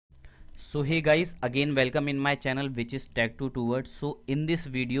So hey guys, again welcome in my channel which is Tech to Towards. So in this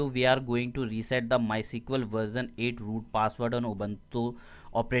video we are going to reset the MySQL version 8 root password on Ubuntu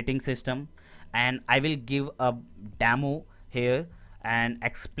operating system, and I will give a demo here and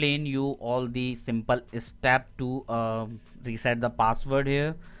explain you all the simple step to reset the password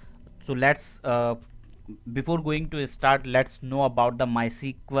here. So let's before going to start, let's know about the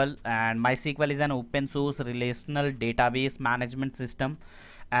MySQL. And MySQL is an open source relational database management system,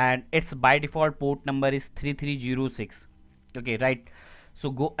 and its by default port number is 3306. Okay, right. So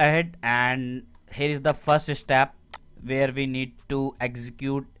go ahead, and here is the first step where we need to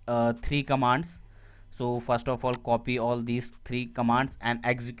execute three commands. So first of all, copy all these three commands and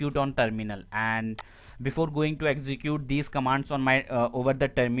execute on terminal. And before going to execute these commands on my over the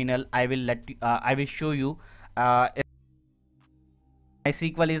terminal, I will show you if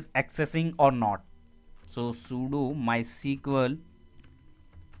MySQL is accessing or not. So sudo MySQL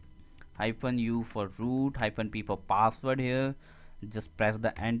 -u for root -p for password here. Just press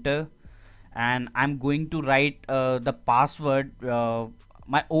the enter, and I'm going to write the password,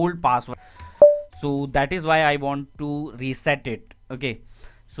 my old password. So that is why I want to reset it. Okay,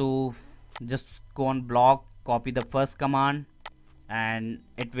 so just go on block, copy the first command, and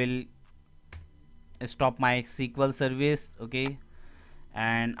it will stop my SQL service. Okay,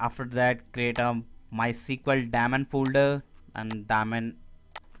 and after that create a MySQL daemon folder and daemon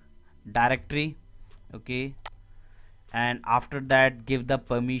directory. Okay, and after that give the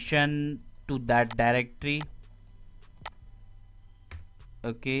permission to that directory.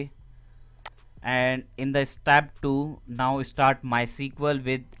 Okay, and in the step 2, now start MySQL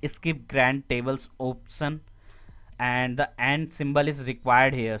with skip grant tables option, and the and symbol is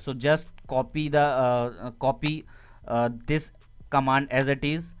required here. So just copy the this command as it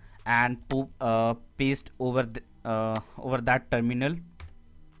is and paste over that terminal.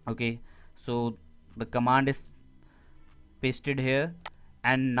 Okay, so the command is pasted here,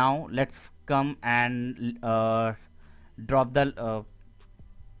 and now let's come and drop the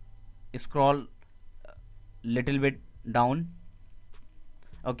scroll little bit down.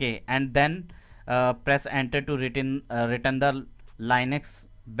 Okay, and then press enter to return the Linux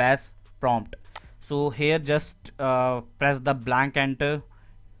bash prompt. So here just press the blank enter.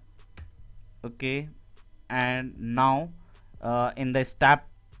 Okay, and now in the step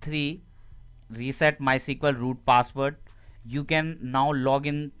 3, reset MySQL root password. You can now log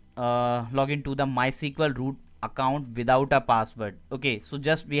into the MySQL root account without a password. Okay, so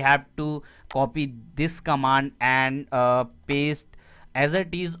just we have to copy this command and paste as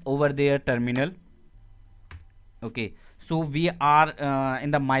it is over their terminal. Okay, so we are in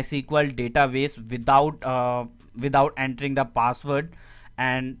the MySQL database without entering the password.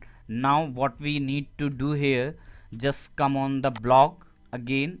 And now what we need to do here, just come on the block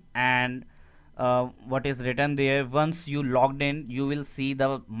again, and what is written there, once you logged in you will see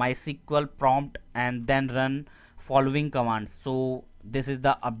the MySQL prompt, and then run following commands. So this is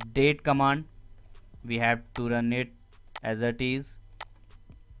the update command, we have to run it as it is.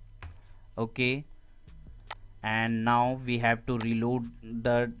 Okay, and now we have to reload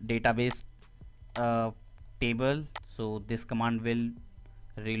the database uh, table. So this command will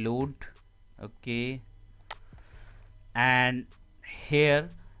reload. Okay, and here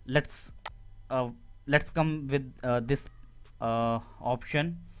let's uh, let's come with this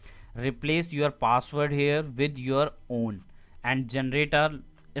option, replace your password here with your own and generate a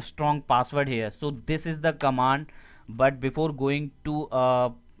strong password here. So this is the command, but before going to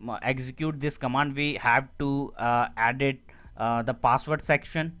execute this command, we have to add it the password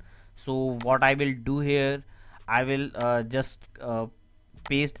section. So what I will do here, I will just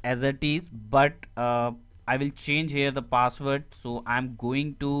paste as it is, but I will change here the password. So I'm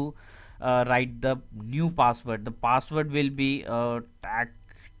going to write the new password. The password will be tag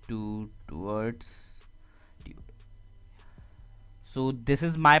to towards. So this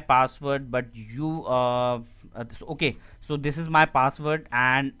is my password, but you okay, so this is my password,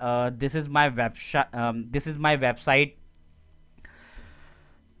 and this is my website, this is my website,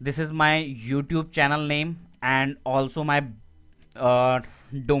 this is my YouTube channel name, and also my uh,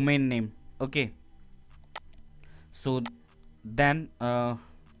 domain name. Okay, so then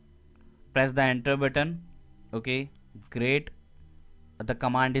press the enter button. Okay, great, the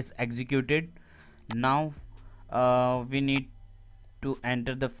command is executed. Now we need to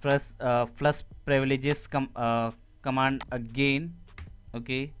enter the first privileges command again.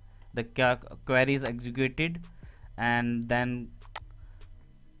 Okay, the query is executed, and then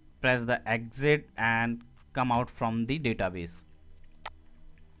press the exit and come out from the database.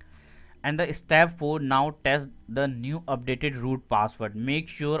 And the step 4, now test the new updated root password. Make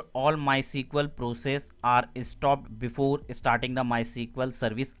sure all MySQL process are stopped before starting the MySQL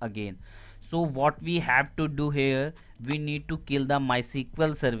service again. So what we have to do here, we need to kill the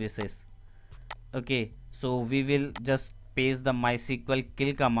MySQL services. Okay, so we will just paste the MySQL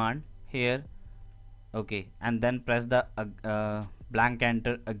kill command here. Okay, and then press the blank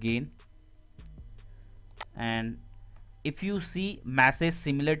enter again. And if you see message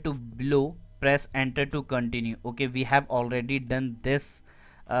similar to below, press enter to continue. Okay, we have already done this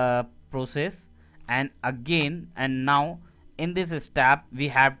process, and again, and now in this step we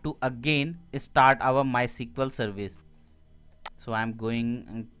have to again start our MySQL service. So I'm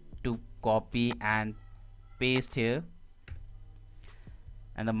going to copy and paste here,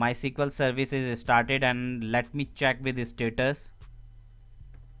 and the MySQL service is started, and let me check with the status.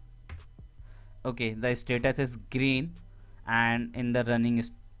 Okay, the status is green and in the running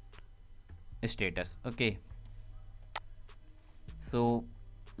status. Okay, so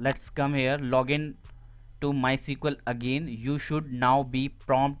let's come here, login to MySQL again. You should now be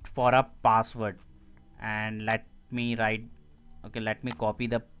prompt for a password, and let me write. Okay, let me copy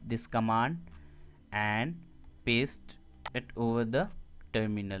this command and paste it over the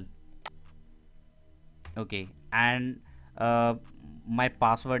terminal. Okay, and my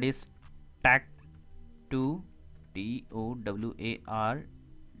password is tag to TOWARDS,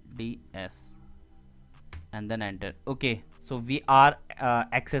 and then enter. Okay, so we are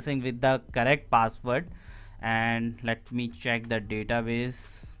accessing with the correct password, and let me check the database.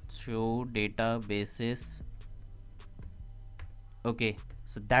 Show databases. Okay,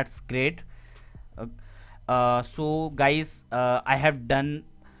 so that's great. uh, so guys, I have done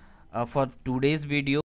for today's video.